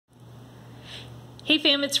Hey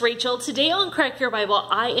fam, it's Rachel. Today on Crack Your Bible,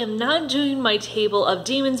 I am not doing my Table of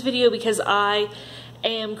Demons video because I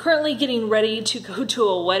am currently getting ready to go to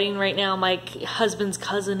a wedding right now. My husband's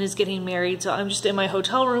cousin is getting married, so I'm just in my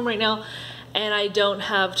hotel room right now, and I don't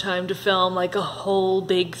have time to film like a whole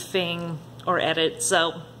big thing or edit.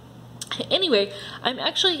 So anyway, I'm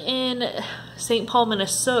actually in St. Paul,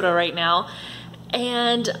 Minnesota right now,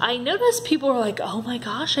 and I noticed people were like, oh my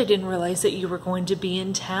gosh, I didn't realize that you were going to be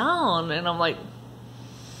in town. And I'm like,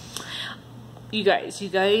 you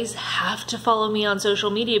guys have to follow me on social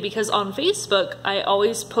media, because on Facebook, I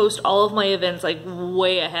always post all of my events like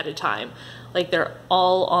way ahead of time. Like they're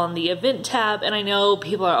all on the event tab, and I know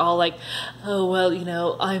people are all like, oh, well, you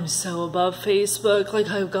know, I'm so above Facebook. Like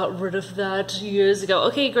I got rid of that years ago.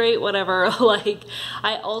 Okay, great, whatever. Like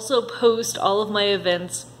I also post all of my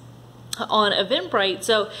events on Eventbrite.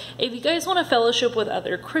 So if you guys want to fellowship with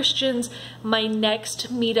other Christians, my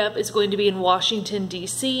next meetup is going to be in Washington,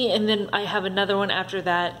 D.C. And then I have another one after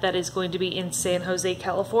that that is going to be in San Jose,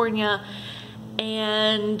 California.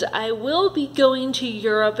 And I will be going to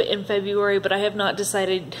Europe in February, but I have not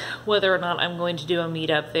decided whether or not I'm going to do a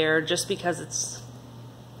meetup there, just because it's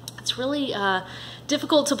really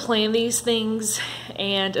difficult to plan these things,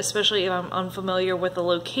 and especially if I'm unfamiliar with the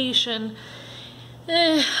location.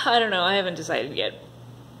 I don't know, I haven't decided yet.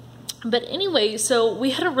 But anyway, so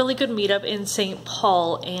we had a really good meetup in St.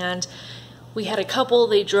 Paul, and we had a couple,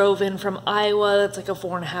 they drove in from Iowa, that's like a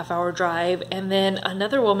 4.5-hour drive, and then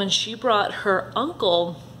another woman, she brought her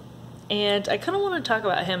uncle, and I kind of want to talk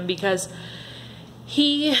about him because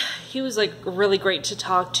he was like really great to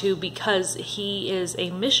talk to, because he is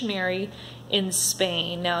a missionary in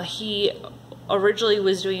Spain. Now he originally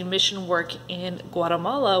was doing mission work in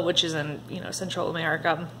Guatemala, which is in, you know, Central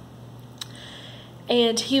America.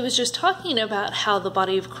 And he was just talking about how the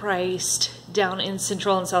body of Christ down in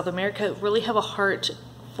Central and South America really have a heart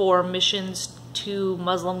for missions to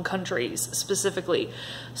Muslim countries specifically.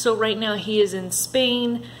 So right now he is in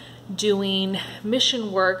Spain doing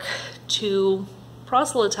mission work to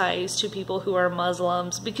proselytize to people who are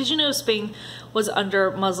Muslims, because, you know, Spain was under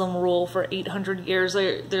Muslim rule for 800 years.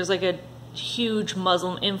 There's like a huge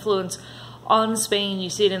Muslim influence on Spain. You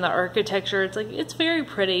see it in the architecture. It's like, it's very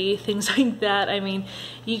pretty, things like that. I mean,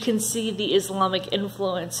 you can see the Islamic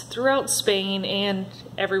influence throughout Spain, and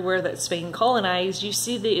everywhere that Spain colonized, you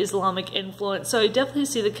see the Islamic influence. So I definitely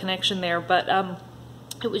see the connection there, but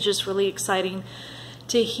it was just really exciting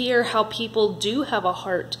to hear how people do have a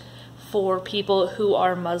heart for people who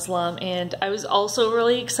are Muslim. And I was also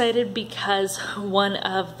really excited because one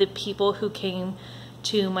of the people who came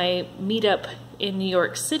to my meetup in New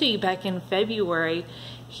York City back in February,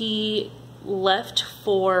 he left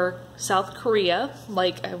for South Korea,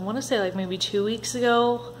 like I want to say like maybe 2 weeks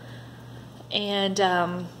ago, and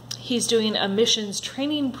he's doing a missions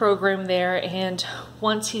training program there, and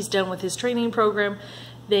once he's done with his training program,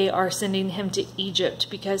 they are sending him to Egypt,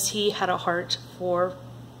 because he had a heart for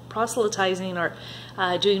proselytizing or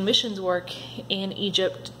doing missions work in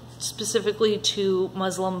Egypt, specifically to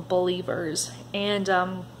Muslim believers. And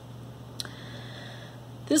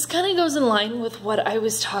this kind of goes in line with what I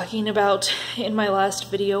was talking about in my last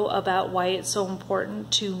video about why it's so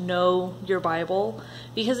important to know your Bible,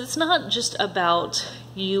 because it's not just about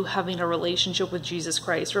you having a relationship with Jesus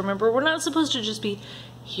Christ. Remember, we're not supposed to just be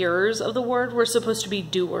hearers of the word, we're supposed to be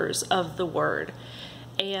doers of the word.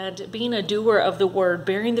 And being a doer of the word,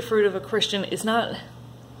 bearing the fruit of a Christian, is not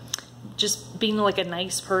just being like a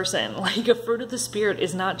nice person. Like a fruit of the Spirit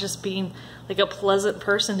is not just being like a pleasant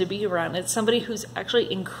person to be around. It's somebody who's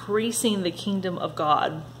actually increasing the kingdom of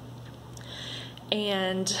God.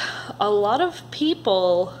 And a lot of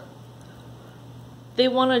people, they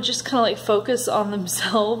want to just kind of like focus on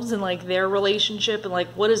themselves and like their relationship, and like,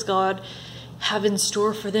 what does God have in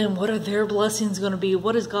store for them? What are their blessings going to be?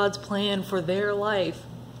 What is God's plan for their life?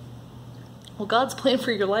 Well, God's plan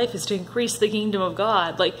for your life is to increase the kingdom of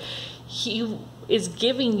God. Like, He is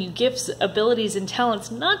giving you gifts, abilities, and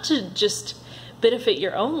talents, not to just benefit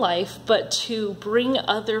your own life, but to bring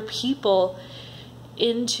other people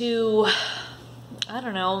into, I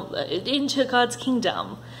don't know, into God's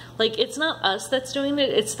kingdom. Like, it's not us that's doing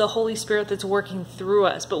it, it's the Holy Spirit that's working through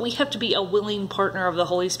us. But we have to be a willing partner of the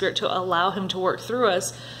Holy Spirit to allow Him to work through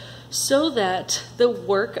us, so that the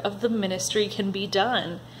work of the ministry can be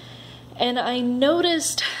done. And I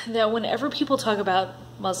noticed that whenever people talk about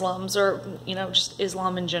Muslims, or, you know, just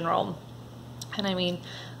Islam in general, and I mean,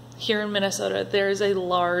 here in Minnesota, there's a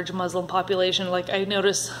large Muslim population. Like, I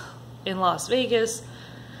notice in Las Vegas,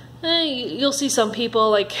 you'll see some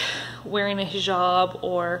people like wearing a hijab,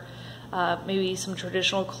 or maybe some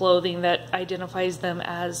traditional clothing that identifies them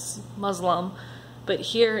as Muslim. But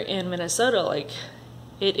here in Minnesota, like,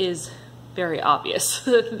 it is very obvious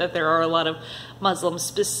that there are a lot of Muslims,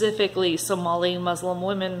 specifically Somali Muslim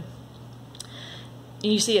women.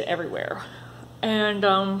 You see it everywhere. And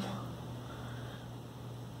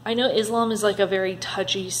I know Islam is like a very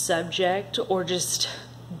touchy subject, or just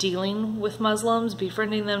dealing with Muslims,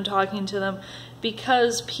 befriending them, talking to them,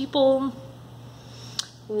 because people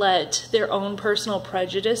let their own personal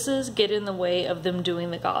prejudices get in the way of them doing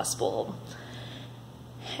the gospel.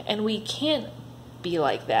 And we can't be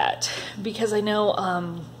like that, because I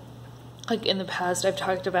know like in the past I've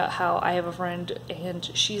talked about how I have a friend and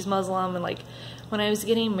she's Muslim, and like when I was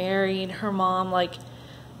getting married, her mom like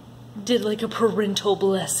did like a parental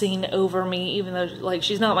blessing over me, even though like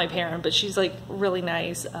she's not my parent, but she's like really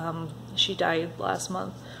nice. She died last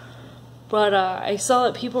month. But I saw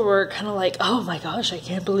that people were kind of like, oh my gosh, I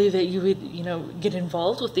can't believe that you would, you know, get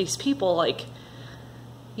involved with these people. Like,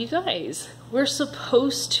 you guys, we're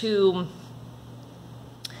supposed to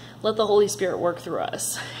let the Holy Spirit work through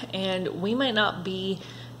us. And we might not be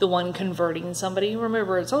the one converting somebody.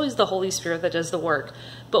 Remember, it's always the Holy Spirit that does the work.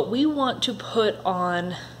 But we want to put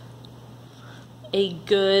on a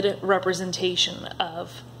good representation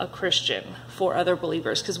of a Christian for other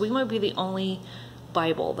believers, because we might be the only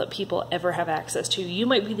Bible that people ever have access to. You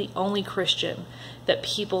might be the only Christian that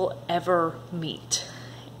people ever meet.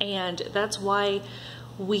 And that's why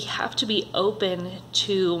we have to be open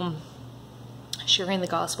to sharing the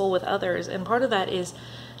gospel with others. And part of that is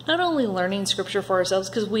not only learning scripture for ourselves,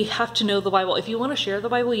 because we have to know the Bible. If you want to share the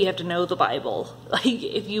Bible, you have to know the Bible. Like,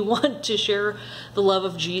 if you want to share the love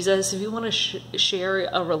of Jesus, if you want to share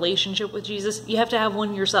a relationship with Jesus, you have to have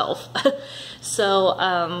one yourself.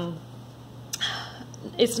 So,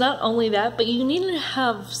 it's not only that, but you need to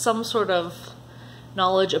have some sort of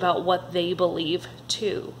knowledge about what they believe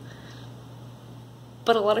too.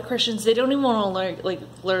 But a lot of Christians, they don't even want to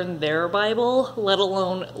learn their Bible, let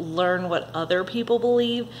alone learn what other people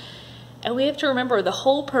believe. And we have to remember, the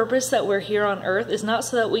whole purpose that we're here on earth is not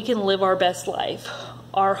so that we can live our best life.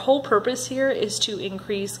 Our whole purpose here is to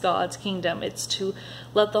increase God's kingdom. It's to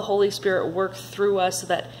let the Holy Spirit work through us so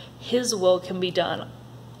that His will can be done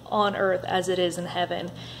on earth as it is in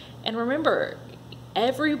heaven. And remember,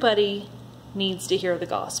 everybody needs to hear the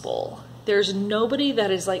gospel. There's nobody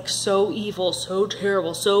that is like so evil, so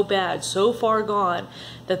terrible, so bad, so far gone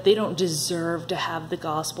that they don't deserve to have the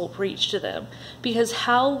gospel preached to them. Because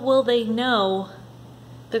how will they know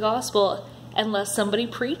the gospel unless somebody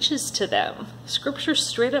preaches to them? Scripture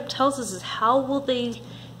straight up tells us is, how will they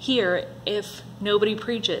hear if nobody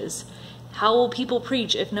preaches? How will people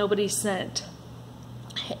preach if nobody's sent?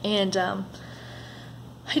 And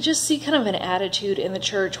I just see kind of an attitude in the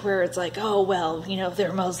church where it's like, oh, well, you know,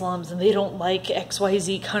 they're Muslims and they don't like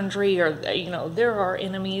XYZ country, or, you know, they're our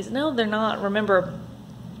enemies. No, they're not. Remember,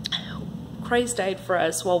 Christ died for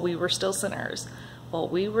us while we were still sinners. While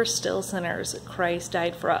we were still sinners, Christ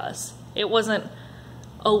died for us. It wasn't,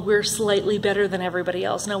 oh, we're slightly better than everybody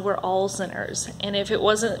else. No, we're all sinners. And if it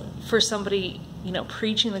wasn't for somebody, you know,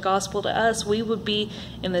 preaching the gospel to us, we would be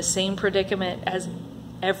in the same predicament as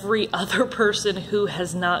every other person who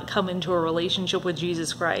has not come into a relationship with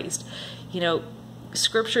Jesus Christ. You know,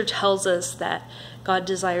 Scripture tells us that God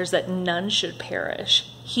desires that none should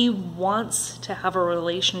perish. He wants to have a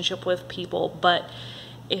relationship with people, but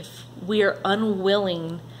if we are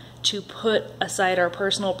unwilling to put aside our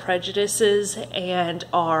personal prejudices and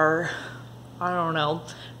our, I don't know,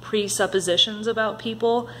 presuppositions about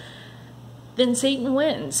people, then Satan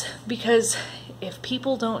wins. Because if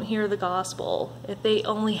people don't hear the gospel, if they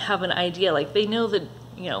only have an idea, like they know that,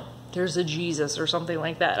 you know, there's a Jesus or something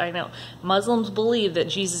like that. I know Muslims believe that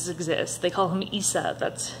Jesus exists. They call him Isa.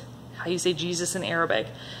 That's how you say Jesus in Arabic.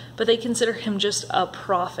 But they consider him just a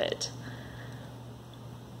prophet.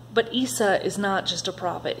 But Isa is not just a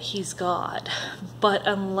prophet. He's God. But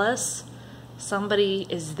unless somebody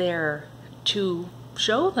is there to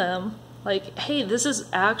show them, like, hey, this is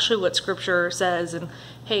actually what Scripture says, and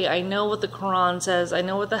hey, I know what the Quran says, I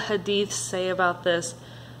know what the Hadiths say about this,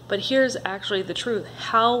 but here's actually the truth.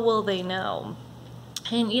 How will they know?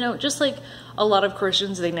 And, you know, just like a lot of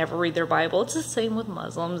Christians, they never read their Bible. It's the same with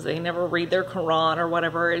Muslims. They never read their Quran or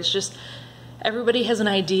whatever. It's just everybody has an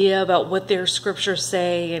idea about what their scriptures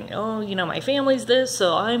say, and, oh, you know, my family's this,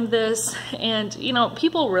 so I'm this. And, you know,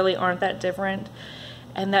 people really aren't that different.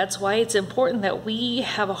 And that's why it's important that we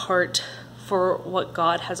have a heart for what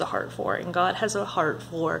God has a heart for. And God has a heart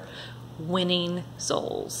for winning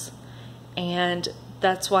souls. And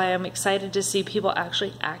that's why I'm excited to see people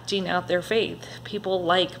actually acting out their faith. People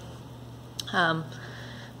like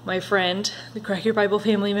my friend, the Crack Your Bible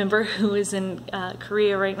family member who is in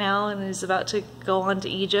Korea right now and is about to go on to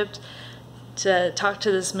Egypt to talk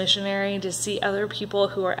to this missionary, to see other people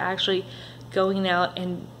who are actually going out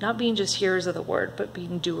and not being just hearers of the word, but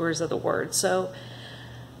being doers of the word. So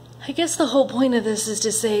I guess the whole point of this is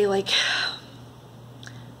to say, like,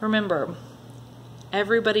 remember,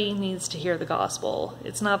 everybody needs to hear the gospel.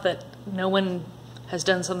 It's not that no one has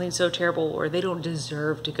done something so terrible or they don't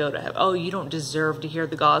deserve to go to heaven. Oh, you don't deserve to hear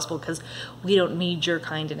the gospel because we don't need your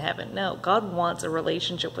kind in heaven. No, God wants a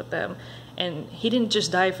relationship with them. And he didn't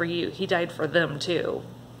just die for you, he died for them too.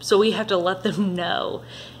 So we have to let them know.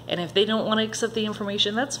 And if they don't want to accept the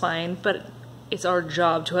information, that's fine. But it's our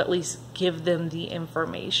job to at least give them the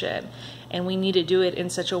information. And we need to do it in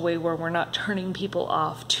such a way where we're not turning people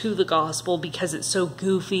off to the gospel because it's so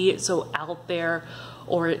goofy, it's so out there,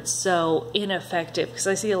 or it's so ineffective. Because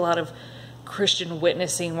I see a lot of Christian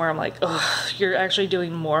witnessing where I'm like, oh, you're actually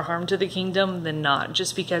doing more harm to the kingdom than not,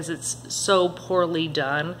 just because it's so poorly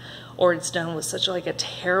done, or it's done with such like a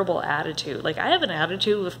terrible attitude. Like, I have an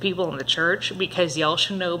attitude with people in the church because y'all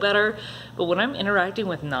should know better, but when I'm interacting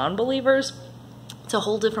with non-believers, it's a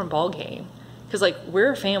whole different ball game. Because, like,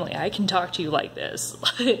 we're a family. I can talk to you like this.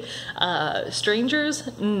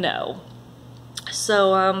 Strangers, no.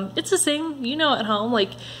 So, it's the same, you know, at home.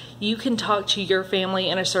 Like, you can talk to your family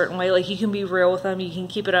in a certain way. Like, you can be real with them. You can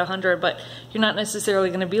keep it 100, but you're not necessarily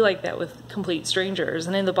going to be like that with complete strangers.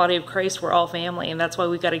 And in the body of Christ, we're all family, and that's why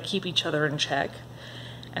we got to keep each other in check.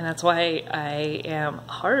 And that's why I am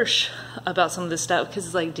harsh about some of this stuff, because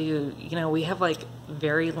it's like, dude, you know, we have, like,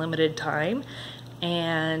 very limited time.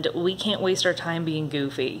 And we can't waste our time being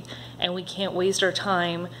goofy, and we can't waste our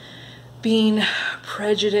time being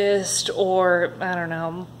prejudiced or, I don't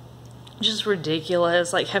know, just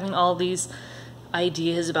ridiculous, like having all these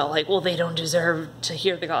ideas about like, well, they don't deserve to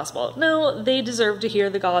hear the gospel. No, they deserve to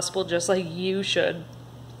hear the gospel just like you should,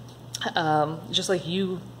 just like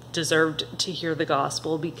you deserved to hear the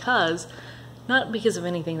gospel, because not because of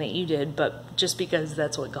anything that you did, but just because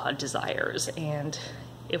that's what God desires. And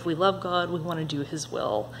if we love God, we want to do his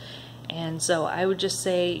will. And so I would just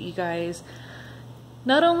say, you guys,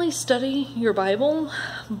 not only study your Bible,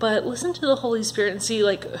 but listen to the Holy Spirit and see,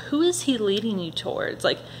 like, who is he leading you towards?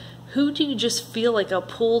 Like, who do you just feel like a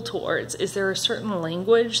pull towards? Is there a certain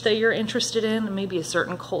language that you're interested in? Maybe a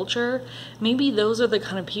certain culture? Maybe those are the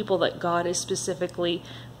kind of people that God is specifically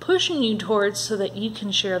pushing you towards so that you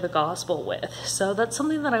can share the gospel with. So that's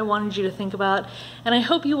something that I wanted you to think about. And I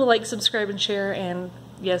hope you will like, subscribe, and share. And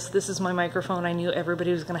yes, this is my microphone. I knew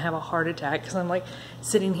everybody was going to have a heart attack because I'm like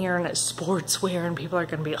sitting here in a sportswear and people are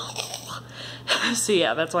going to be, oh. So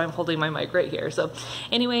yeah, that's why I'm holding my mic right here. So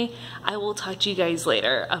anyway, I will talk to you guys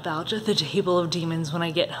later about the table of demons when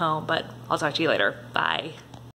I get home, but I'll talk to you later. Bye.